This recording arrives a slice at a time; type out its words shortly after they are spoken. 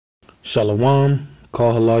Shalom,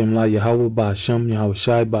 call halayim la Yahweh Ba'ashem Yahweh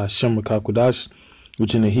Shai Ba'ashem Rakakwadash,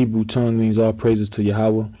 which in the Hebrew tongue means all praises to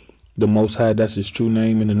Yahweh, the Most High. That's his true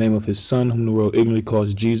name, in the name of his Son, whom the world ignorantly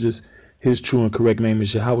calls Jesus. His true and correct name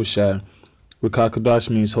is Yahweh Shai. Rakakwadash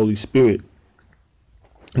means Holy Spirit.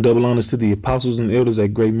 Double honors to the apostles and elders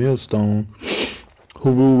at Great Millstone,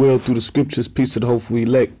 who rule well through the scriptures. Peace to the hopeful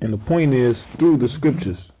elect. And the point is through the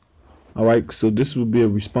scriptures. All right, so this would be a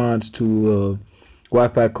response to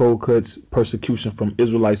Wi-Fi cold cuts, persecution from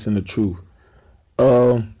Israelites in the truth.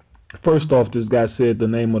 First off, this guy said the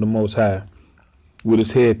name of the Most High with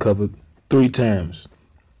his head covered 3 times.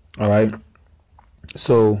 All right,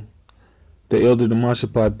 so the elder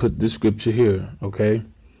Demashapad put this scripture here. Okay,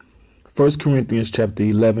 1 Corinthians chapter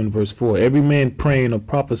 11 verse 4. Every man praying or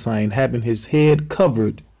prophesying having his head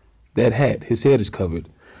covered, that hat, his head is covered,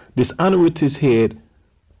 dishonoreth his head.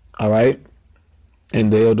 All right.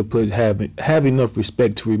 And the elder put, have enough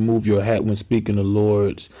respect to remove your hat when speaking the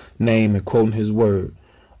Lord's name and quoting his word.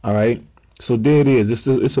 All right. So there it is.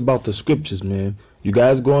 It's about the scriptures, man. You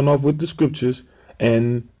guys going off with the scriptures,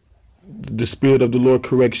 and the Spirit of the Lord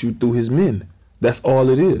corrects you through his men. That's all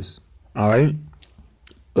it is. All right.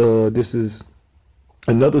 This is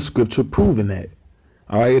another scripture proving that.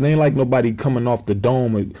 All right. It ain't like nobody coming off the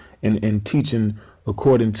dome and teaching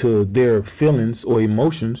according to their feelings or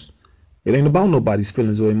emotions. It ain't about nobody's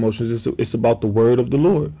feelings or emotions. It's about the word of the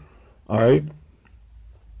Lord. All right.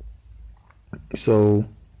 So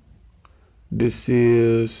this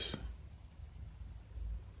is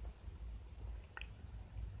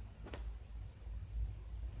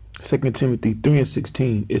Second Timothy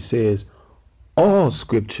 3:16. It says, all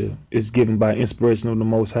scripture is given by inspiration of the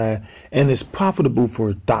Most High and is profitable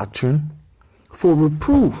for doctrine, for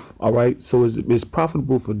reproof. All right. So it's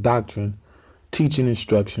profitable for doctrine, teaching,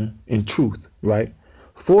 instruction, and truth, right?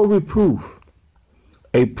 For reproof,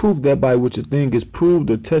 a proof that by which a thing is proved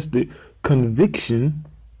or tested, conviction,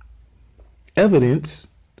 evidence,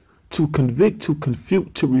 to convict, to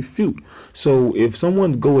confute, to refute. So if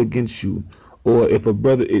someone go against you, or if a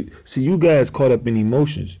brother, see, you guys caught up in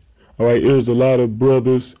emotions. All right, there's a lot of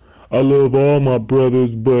brothers. I love all my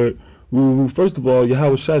brothers, but first of all,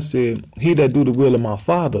 Yahweh Shai said, he that do the will of my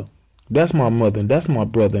Father, that's my mother, and that's my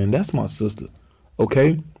brother, and that's my sister.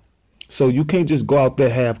 Okay, so you can't just go out there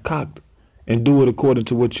half cocked and do it according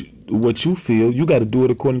to what you feel. You got to do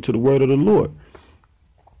it according to the word of the Lord.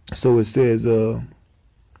 So it says,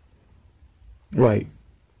 right,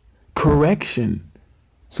 correction.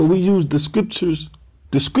 So we use the scriptures.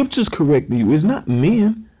 The scriptures correct you. It's not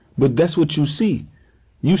men, but that's what you see.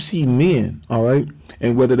 You see men, all right,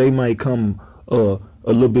 and whether they might come a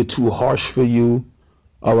little bit too harsh for you,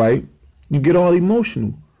 all right, you get all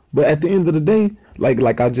emotional. But at the end of the day,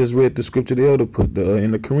 like I just read the scripture the elder put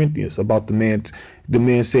in the Corinthians about the man. The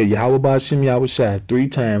man said Yahweh Ba'ashem Yahweh Shai 3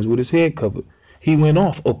 times with his head covered. He went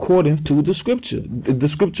off according to the scripture. The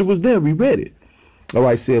scripture was there. We read it. All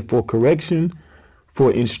right, said for correction,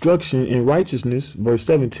 for instruction in righteousness, verse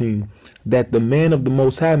 17, that the man of the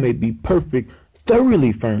Most High may be perfect,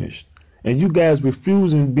 thoroughly furnished. And you guys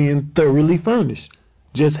refusing being thoroughly furnished,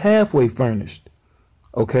 just halfway furnished.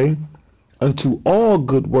 Okay. Unto all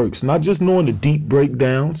good works, not just knowing the deep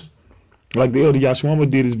breakdowns, like the elder Yashwama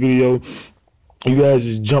did his video. You guys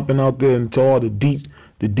just jumping out there into all the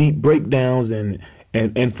deep breakdowns and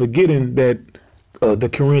forgetting that the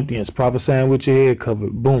Corinthians prophesying with your head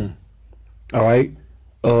covered. Boom. All right.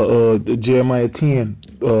 Jeremiah 10,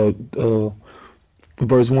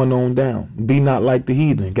 verse 1 on down. Be not like the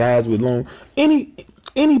heathen, guys with long.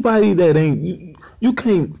 Anybody that ain't you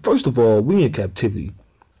can't. First of all, we in captivity.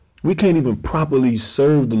 We can't even properly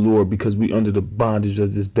serve the Lord because we under the bondage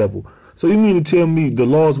of this devil. So you mean to tell me the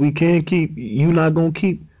laws we can keep, you not gonna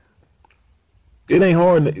keep? It ain't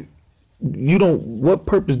hard. You don't. What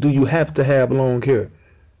purpose do you have to have long hair?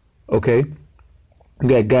 Okay, you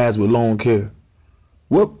got guys with long hair.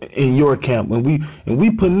 What in your camp? And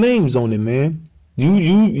we put names on it, man.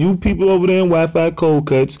 You people over there in Wi-Fi cold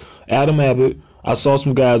cuts, Adam Abbott. I saw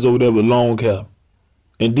some guys over there with long hair,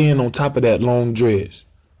 and then on top of that, long dreads.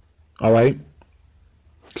 All right.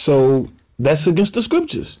 So that's against the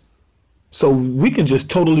scriptures. So we can just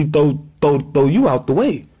totally throw you out the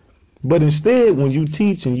way. But instead, when you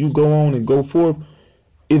teach and you go on and go forth,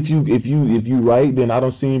 if you right, then I don't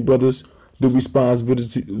see brothers do response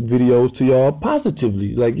videos to y'all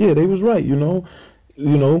positively. Like, yeah, they was right, you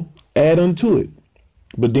know, add unto it.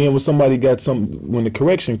 But then when somebody got when the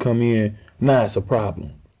correction come in, nah, it's a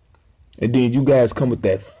problem. And then you guys come with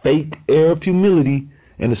that fake air of humility.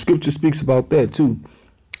 And the scripture speaks about that too.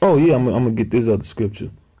 Oh yeah, I'm gonna get this other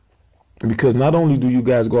scripture. Because not only do you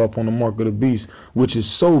guys go off on the mark of the beast, which is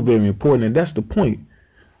so very important, and that's the point.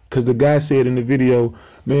 Because the guy said in the video,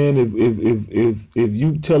 man, if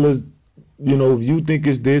you tell us, you know, if you think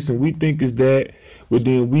it's this and we think it's that, well,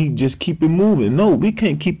 then we just keep it moving. No, we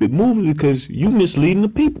can't keep it moving because you misleading the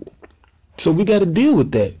people. So we got to deal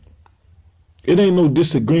with that. It ain't no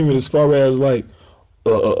disagreement as far as like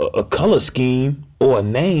a color scheme or a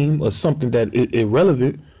name or something that is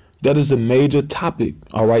irrelevant. That is a major topic,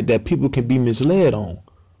 all right, that people can be misled on.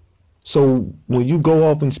 So when you go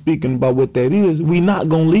off and speaking about what that is, we not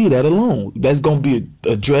going to leave that alone. That's going to be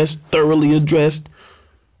addressed, thoroughly addressed,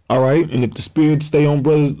 all right? And if the spirit stay on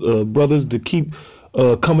brothers to keep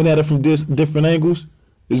coming at it from different angles,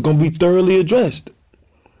 it's going to be thoroughly addressed.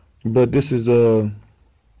 But this is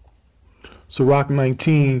Sirach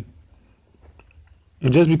 19.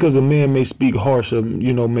 And just because a man may speak harsh, or,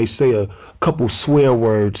 you know, may say a couple swear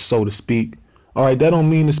words, so to speak, all right, that don't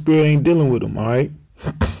mean the spirit ain't dealing with him, all right?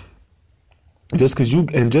 just because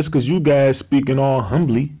you guys speaking all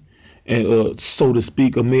humbly and so to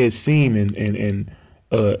speak, or may seem and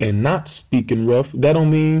not speaking rough, that don't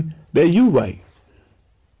mean that you right.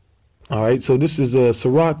 All right, so this is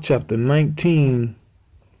Sirach chapter 19,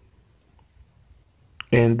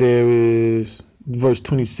 and there is verse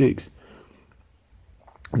 26.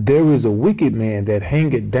 There is a wicked man that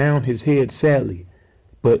hangeth down his head sadly,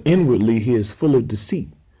 but inwardly he is full of deceit.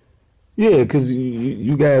 Yeah, because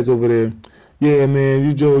you guys over there, yeah,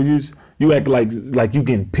 man, you act like you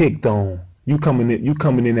getting picked on. You coming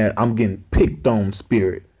in that I'm getting picked on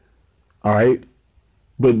spirit. All right,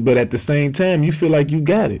 but at the same time, you feel like you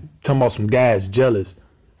got it. Talking about some guys jealous.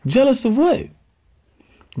 Jealous of what?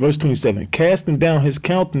 Verse 27, casting down his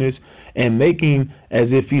countenance and making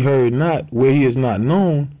as if he heard not where he is not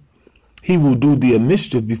known, he will do thee a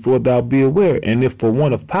mischief before thou be aware. And if for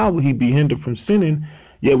want of power he be hindered from sinning,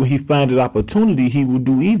 yet when he findeth opportunity, he will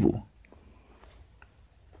do evil.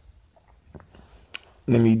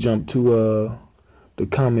 Let me jump to the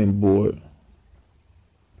comment board.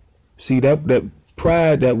 See that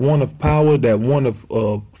pride, that want of power, that want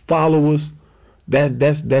of followers,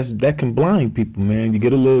 that can blind people, man. You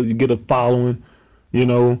get a following, you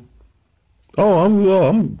know. Oh,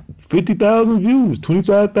 I'm 50,000 views,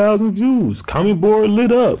 25,000 views. Comment board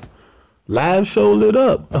lit up, live show lit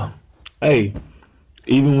up. Hey,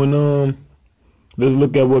 even when let's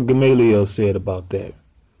look at what Gamaliel said about that.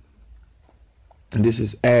 And this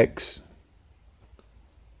is Acts.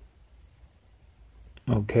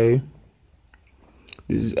 Okay.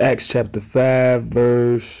 This is Acts chapter 5,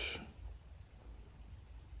 verse.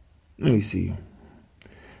 Let me see.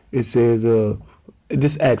 It says,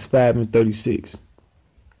 this Acts 5 and 36.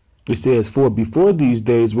 It says, for before these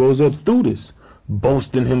days rose up Theudas,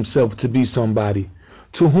 boasting himself to be somebody,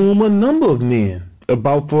 to whom a number of men,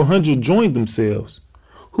 about 400, joined themselves,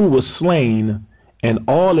 who were slain, and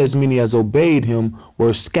all as many as obeyed him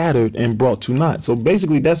were scattered and brought to naught. So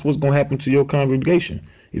basically, that's what's going to happen to your congregation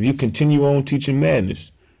if you continue on teaching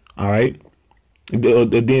madness. All right. Then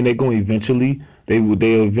they're going to eventually. They'll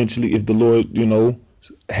eventually, if the Lord, you know,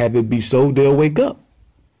 have it be so, they'll wake up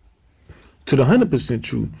to the 100%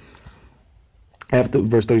 truth. After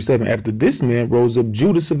verse 37, after this man rose up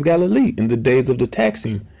Judas of Galilee in the days of the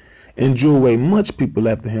taxing, and drew away much people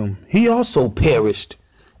after him. He also perished,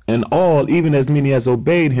 and all, even as many as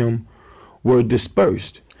obeyed him, were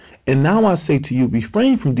dispersed. And now I say to you,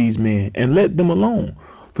 refrain from these men, and let them alone.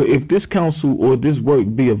 For if this counsel or this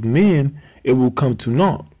work be of men, it will come to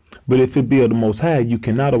naught. But if it be of the Most High, you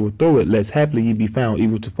cannot overthrow it, lest haply ye be found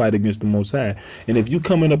evil to fight against the Most High. And if you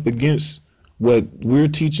coming up against what we're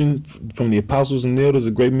teaching from the apostles and elders,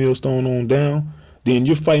 a great millstone on down, then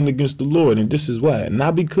you're fighting against the Lord. And this is why.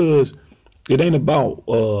 Not because it ain't about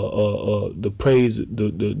the praise,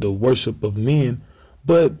 the worship of men,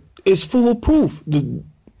 but it's full of proof.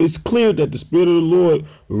 It's clear that the Spirit of the Lord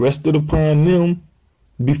rested upon them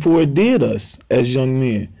before it did us as young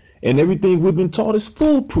men. And everything we've been taught is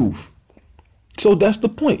foolproof. So that's the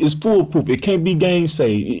point. It's foolproof. It can't be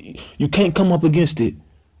gainsayed. You can't come up against it.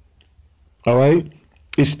 All right?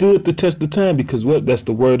 It stood the test of time because what? That's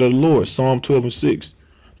the word of the Lord. Psalm 12 and 6.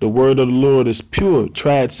 The word of the Lord is pure,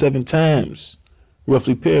 tried 7 times.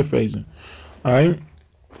 Roughly paraphrasing. All right?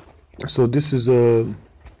 So this is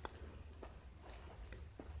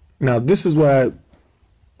now this is why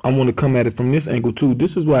I want to come at it from this angle too.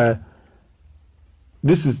 This is why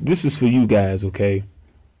this is for you guys, okay?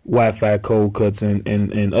 Wi-Fi cold cuts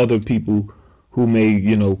and other people who may,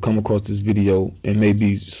 you know, come across this video and may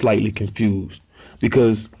be slightly confused.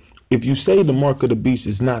 Because if you say the mark of the beast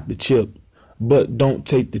is not the chip, but don't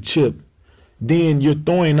take the chip, then you're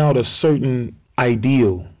throwing out a certain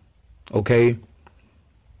ideal, Okay,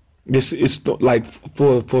 this is like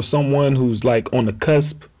for someone who's like on the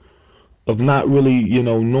cusp of not really,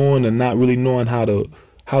 knowing and not really knowing how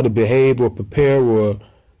to behave or prepare, or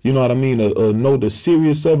you know what I mean, or know the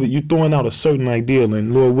serious of it. You throwing out a certain ideal,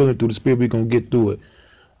 and Lord willing, through the Spirit, we're gonna get through it.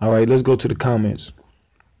 All right, let's go to the comments.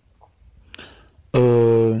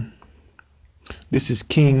 This is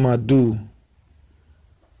King Madu.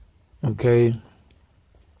 Okay.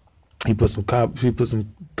 He put some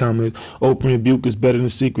comments. Open rebuke is better than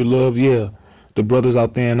secret love. Yeah, the brothers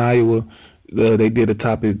out there in Iowa, they did a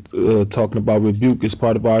topic talking about rebuke is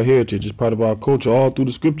part of our heritage, it's part of our culture, all through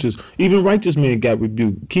the scriptures. Even righteous men got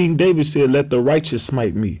rebuked. King David said, "Let the righteous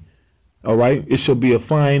smite me." All right, it shall be a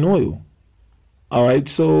fine oil. All right,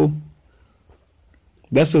 so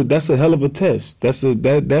that's a hell of a test.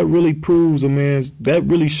 That really proves that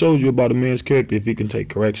really shows you about a man's character if he can take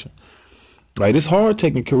correction. Right, it's hard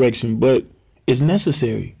taking correction, but it's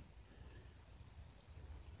necessary.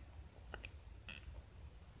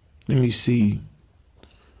 Let me see.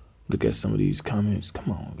 Look at some of these comments. Come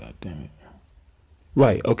on, God damn it.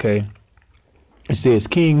 Right, okay. It says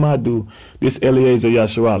King Madu. This Eliezer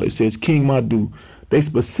Yasharala. It says King Madu. They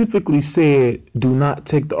specifically said do not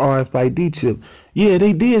take the RFID chip. Yeah,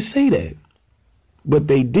 they did say that, but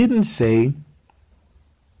they didn't say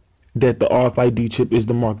that the RFID chip is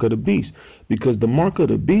the mark of the beast. Because the mark of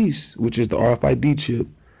the beast, which is the RFID chip,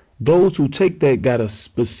 those who take that got a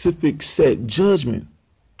specific set judgment,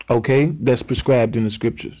 okay, that's prescribed in the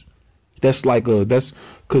scriptures. That's like that's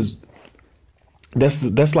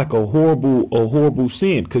like a horrible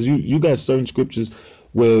sin. Because you got certain scriptures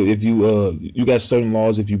where if you got certain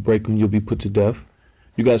laws, if you break them, you'll be put to death.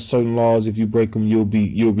 You got certain laws, if you break them,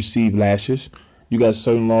 you'll receive lashes. You got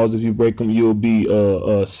certain laws, if you break them, you'll be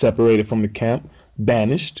separated from the camp,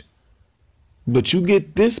 banished. But you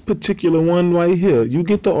get this particular one right here. You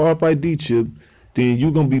get the RFID chip, then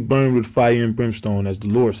you're going to be burned with fire and brimstone, as the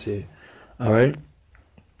Lord said. All right.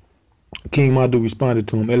 King Madu responded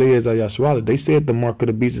to him, Eliezer Yasharala. They said the mark of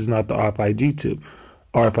the beast is not the RFID chip.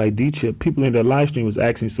 RFID chip. People in their live stream was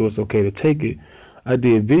asking, so it's okay to take it. I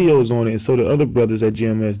did videos on it, and so the other brothers at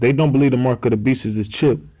GMS, they don't believe the mark of the beast is this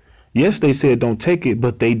chip. Yes, they said don't take it,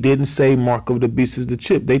 but they didn't say mark of the beast is the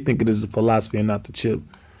chip. They think it is a philosophy and not the chip,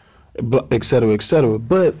 but et cetera, et cetera.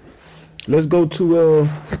 But let's go to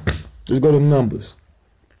Numbers.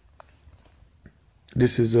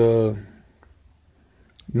 This is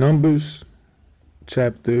Numbers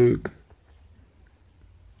chapter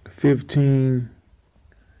 15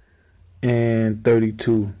 and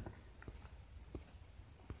 32.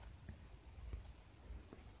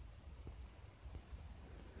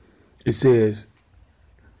 It says,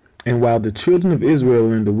 and while the children of Israel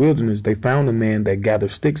were in the wilderness, they found a man that gathered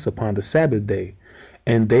sticks upon the Sabbath day.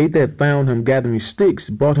 And they that found him gathering sticks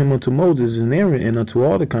brought him unto Moses and Aaron and unto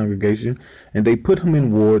all the congregation, and they put him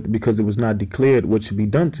in ward, because it was not declared what should be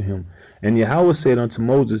done to him. And Yahweh said unto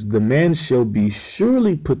Moses, the man shall be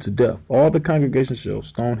surely put to death. All the congregation shall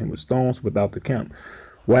stone him with stones without the camp.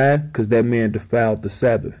 Why? Because that man defiled the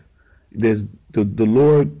Sabbath. There's the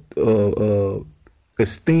Lord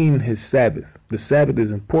esteem his Sabbath. The Sabbath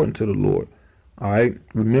is important to the Lord. All right.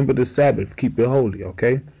 Remember the Sabbath. Keep it holy.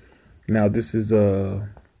 Okay. Now this is let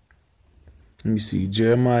me see,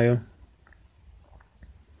 Jeremiah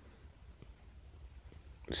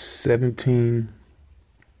 17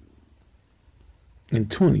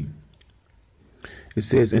 and 20. It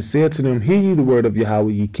says, and said to them, hear ye the word of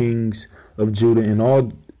Yahweh, ye kings of Judah, and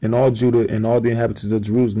all Judah and all the inhabitants of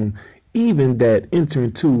Jerusalem, even that enter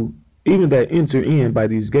in by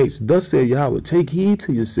these gates. Thus said Yahweh, take heed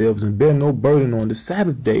to yourselves and bear no burden on the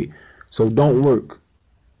Sabbath day. So don't work,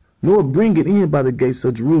 nor bring it in by the gates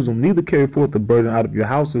of Jerusalem, neither carry forth the burden out of your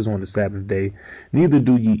houses on the Sabbath day, neither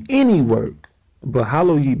do ye any work, but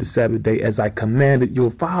hallow ye the Sabbath day as I commanded your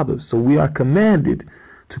fathers. So we are commanded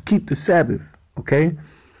to keep the Sabbath. Okay.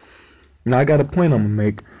 Now I got a point I'm going to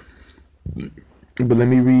make, but let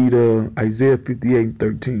me read Isaiah 58 and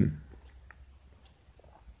 13.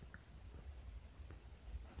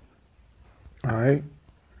 All right.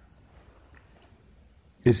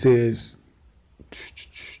 It says,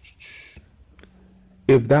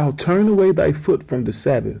 if thou turn away thy foot from the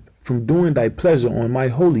Sabbath, from doing thy pleasure on my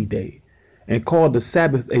holy day, and call the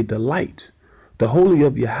Sabbath a delight, the holy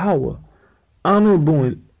of Yahweh,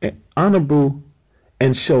 honorable,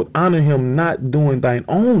 and shalt honor him, not doing thine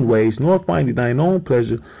own ways, nor finding thine own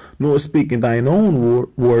pleasure, nor speaking thine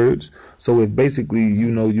own words. So if basically,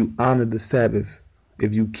 you honor the Sabbath,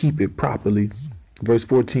 if you keep it properly. Verse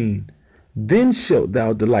 14, Then shalt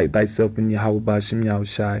thou delight thyself in Yahweh Ba'ashem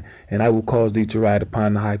Yahushai, and I will cause thee to ride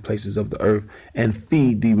upon the high places of the earth, and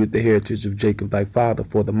feed thee with the heritage of Jacob thy father,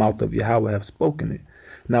 for the mouth of Yahweh hath spoken it.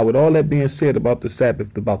 Now, with all that being said about the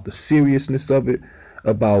Sabbath, about the seriousness of it,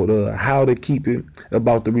 about how to keep it,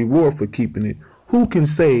 about the reward for keeping it, who can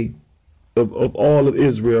say of all of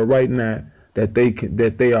Israel right now that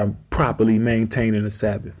they are properly maintaining the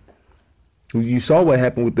Sabbath? You saw what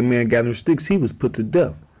happened with the man gathering sticks. He was put to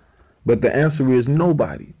death. But the answer is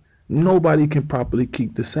nobody. Nobody can properly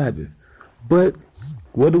keep the Sabbath. But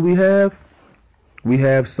what do we have? We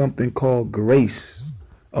have something called grace.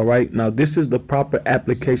 All right. Now, this is the proper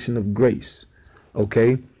application of grace.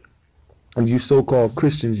 OK. And you so-called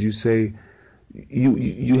Christians, you say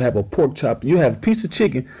you have a pork chop. You have a piece of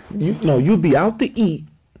chicken. You'll be out to eat.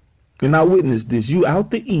 And I witnessed this. You out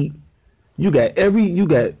to eat. You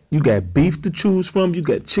got beef to choose from. You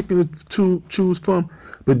got chicken to choose from.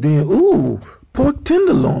 But then, pork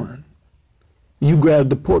tenderloin. You grab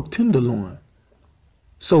the pork tenderloin.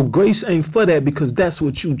 So grace ain't for that because that's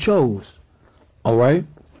what you chose. All right?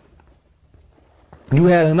 You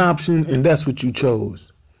had an option and that's what you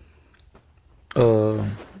chose. Let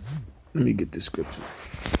me get this scripture.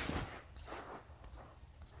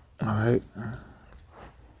 All right.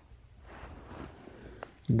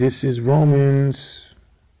 This is Romans.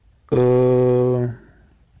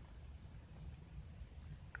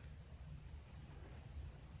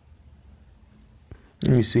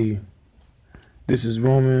 Let me see. This is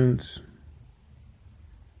Romans.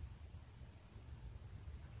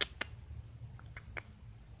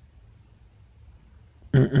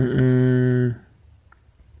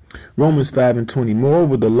 Romans 5:20.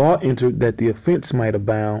 Moreover, the law entered that the offense might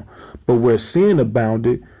abound, but where sin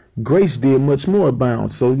abounded, grace did much more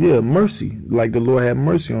abound. So yeah, mercy, like the Lord had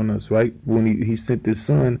mercy on us, right? When he sent his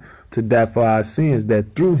son to die for our sins,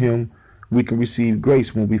 that through him we can receive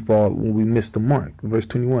grace when we miss the mark. Verse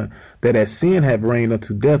 21, that as sin have reigned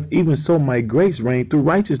unto death, even so might grace reign through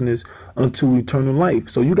righteousness unto eternal life.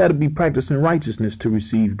 So you got to be practicing righteousness to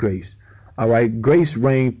receive grace. All right. Grace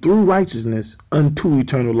reigned through righteousness unto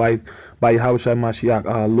eternal life by Yahushua Mashiach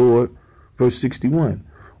our Lord. Verse 61.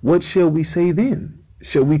 What shall we say then?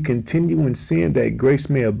 Shall we continue in sin that grace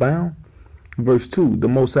may abound? Verse 2. The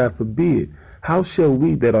Most High forbid. How shall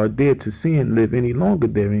we that are dead to sin live any longer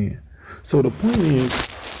therein? So the point is,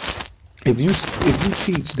 if you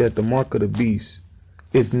teach that the mark of the beast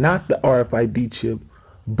is not the RFID chip,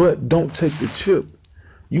 but don't take the chip,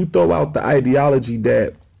 you throw out the ideology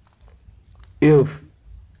that if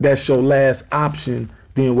that's your last option,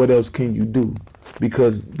 then what else can you do?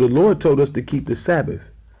 Because the Lord told us to keep the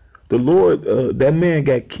Sabbath. The Lord, that man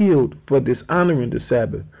got killed for dishonoring the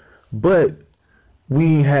Sabbath, but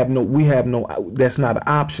we have no. That's not an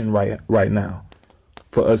option right now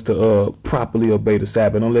for us to properly obey the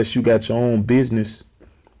Sabbath, unless you got your own business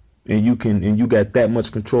and you got that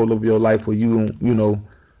much control over your life, where you know.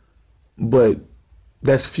 But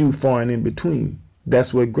that's few, far, and in between.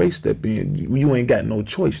 That's where grace step in. You ain't got no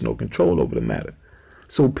choice, no control over the matter.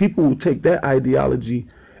 So people will take that ideology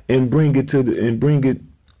and bring it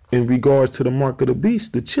in regards to the mark of the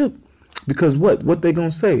beast, the chip. Because what they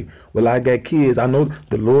gonna say? Well, I got kids. I know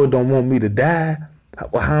the Lord don't want me to die.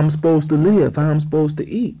 How I'm supposed to live? How I'm supposed to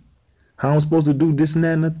eat? How I'm supposed to do this and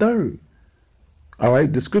that and the third? All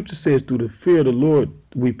right. The scripture says, through the fear of the Lord,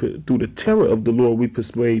 through the terror of the Lord, we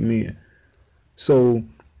persuade men. So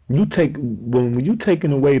when you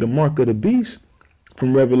taking away the mark of the beast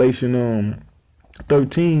from Revelation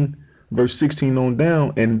 13 verse 16 on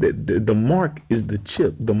down, and the mark is the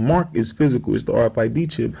chip, the mark is physical, it's the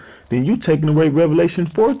RFID chip, then you taking away Revelation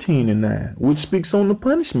 14:9, which speaks on the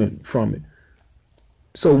punishment from it.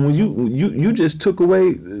 So when you just took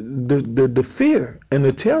away the fear and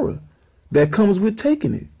the terror that comes with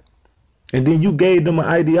taking it, and then you gave them an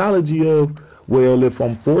ideology of, well, if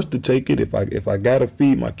I'm forced to take it, if I gotta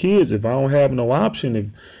feed my kids, if I don't have no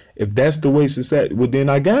option, if that's the way society, well, then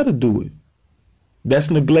I gotta do it.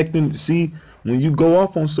 That's neglecting. See, when you go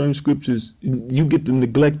off on certain scriptures, you get to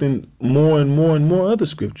neglecting more and more and more other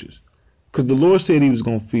scriptures, because the Lord said he was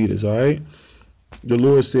gonna feed us. All right, the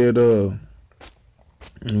Lord said, let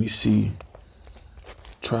me see,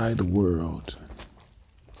 try the world.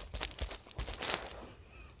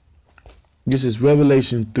 This is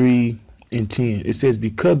Revelation 3:10. It says,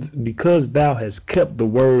 because thou hast kept the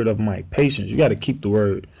word of my patience. You got to keep the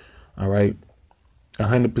word. All right.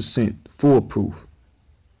 100% foolproof.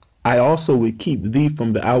 I also will keep thee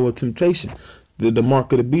from the hour of temptation. The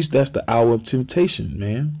mark of the beast, that's the hour of temptation,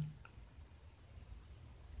 man.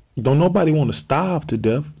 Don't nobody want to starve to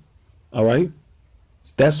death. All right.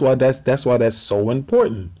 That's why that's so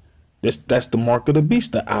important. That's the mark of the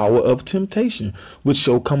beast, the hour of temptation, which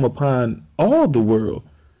shall come upon all the world.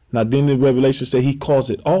 Now then the Revelation say he calls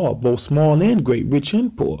it all, both small and great, rich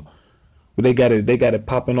and poor. But they got it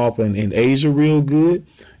popping off in Asia real good.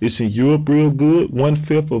 It's in Europe real good.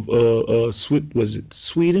 1/5 of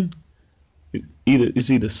Sweden? It's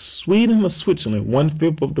either Sweden or Switzerland.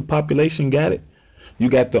 1/5 of the population got it. You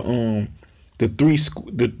got the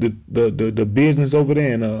business over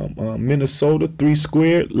there in Minnesota, 3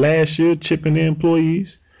 Squared last year chipping their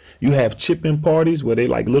employees. You have chipping parties where they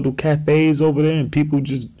like little cafes over there and people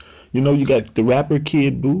just, you got the rapper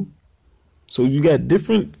Kid Boo. So you got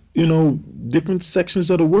different sections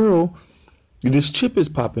of the world. This chip is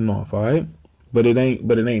popping off, all right? But it ain't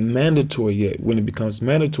mandatory yet. When it becomes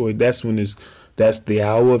mandatory, that's the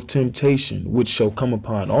hour of temptation, which shall come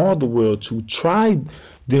upon all the world to try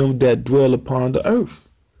them that dwell upon the earth.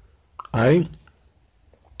 All right.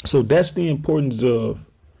 So that's the importance of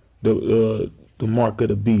the mark of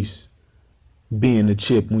the beast being the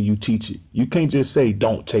chip when you teach it. You can't just say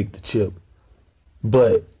don't take the chip,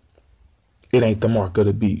 but it ain't the mark of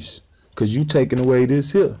the beast, because you taking away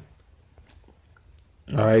this here.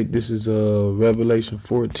 All right. This is Revelation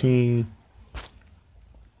 14.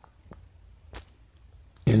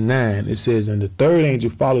 And 9, it says, and the third angel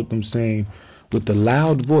followed them, saying with a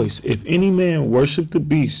loud voice, if any man worship the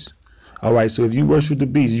beast. All right, so if you worship the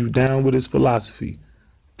beast, you down with his philosophy,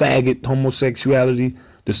 faggot, homosexuality,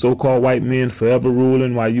 the so-called white men forever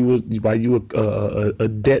ruling while you a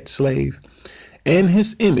debt slave, and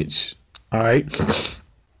his image. All right,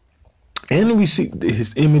 and we see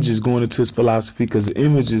his image is going into his philosophy, because the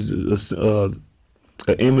image is an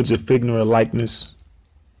image of figure of likeness.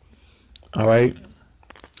 All right.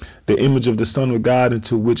 The image of the Son of God,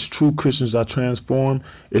 into which true Christians are transformed,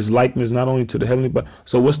 is likeness not only to the heavenly, but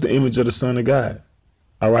so what's the image of the Son of God?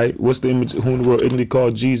 All right, what's the image whom the world ignorantly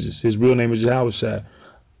called Jesus? His real name is Yahushua.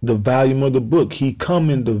 The volume of the book, he come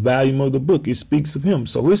in the volume of the book. It speaks of him.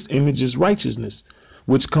 So his image is righteousness,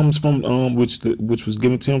 which comes from which was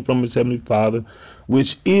given to him from his heavenly Father,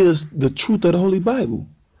 which is the truth of the Holy Bible.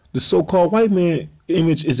 The so-called white man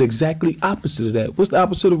image is exactly opposite of that. What's the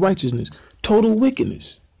opposite of righteousness? Total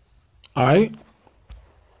wickedness. All right.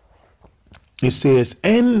 It says,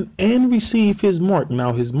 and receive his mark.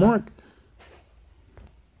 Now his mark,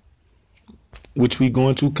 which we go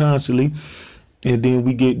into constantly, and then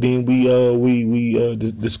the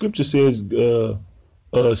scripture says,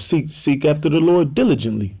 seek after the Lord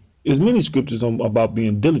diligently. There's many scriptures about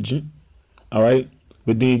being diligent. All right.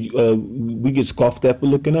 But then we get scoffed at for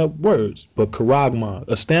looking up words. But charagma,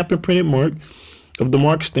 a stamped and printed mark of the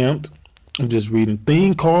mark stamped. I'm just reading.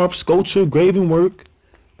 Thing, carved, sculpture, graven work,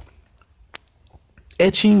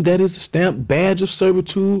 etching, that is a stamp, badge of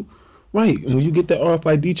servitude. Right. And when you get that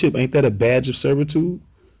RFID chip, ain't that a badge of servitude?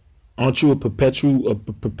 Aren't you a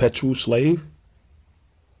perpetual slave?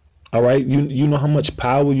 All right. You know how much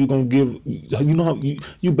power you're gonna give. You know how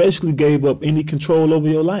you basically gave up any control over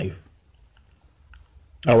your life.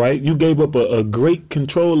 All right. You gave up a great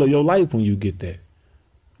control of your life when you get that.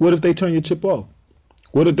 What if they turn your chip off?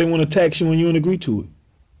 What if they want to tax you when you don't agree to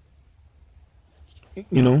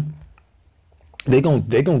it? They gonna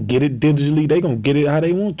get it digitally. They gonna get it how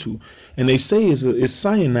they want to, and they say it's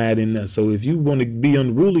cyanide in there. So if you want to be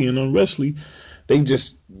unruly and unrestly, they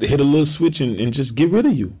just hit a little switch and just get rid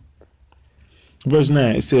of you. Verse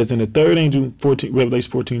 9, it says, and the third angel,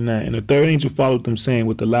 Revelation 14:9, and the third angel followed them, saying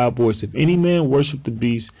with a loud voice, if any man worship the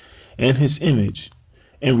beast and his image,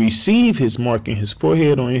 and receive his mark in his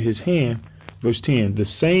forehead or in his hand. Verse 10, the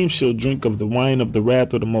same shall drink of the wine of the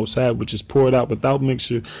wrath of the Most High, which is poured out without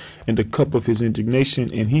mixture in the cup of his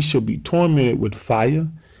indignation, and he shall be tormented with fire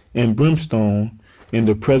and brimstone in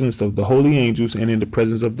the presence of the holy angels and in the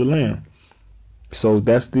presence of the Lamb. So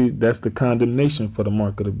that's the condemnation for the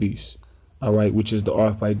mark of the beast, all right, which is the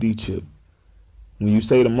RFID chip. When you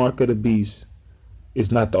say the mark of the beast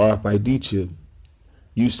is not the RFID chip,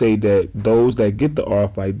 you say that those that get the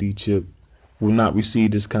RFID chip will not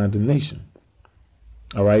receive this condemnation.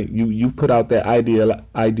 All right, you put out that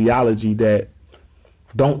ideology that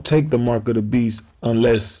don't take the mark of the beast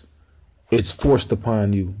unless it's forced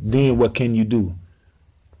upon you. Then what can you do?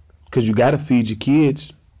 Because you got to feed your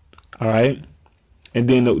kids. All right. And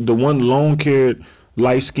then the one long-haired,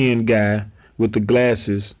 light-skinned guy with the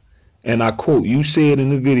glasses, and I quote, you said in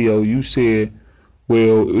the video, you said,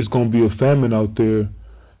 well, it's going to be a famine out there,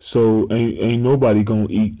 so ain't nobody going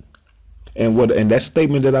to eat. And that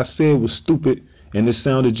statement that I said was stupid. And it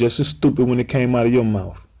sounded just as stupid when it came out of your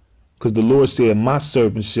mouth. Because the Lord said, my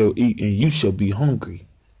servants shall eat and you shall be hungry.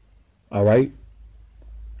 All right.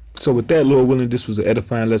 So with that, Lord willing, this was an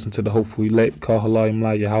edifying lesson to the hopeful elect. Call Halal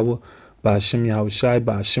Imla Yahweh, by Hashem Yahweh Shai,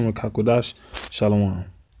 by Hashem Kakodash. Shalom.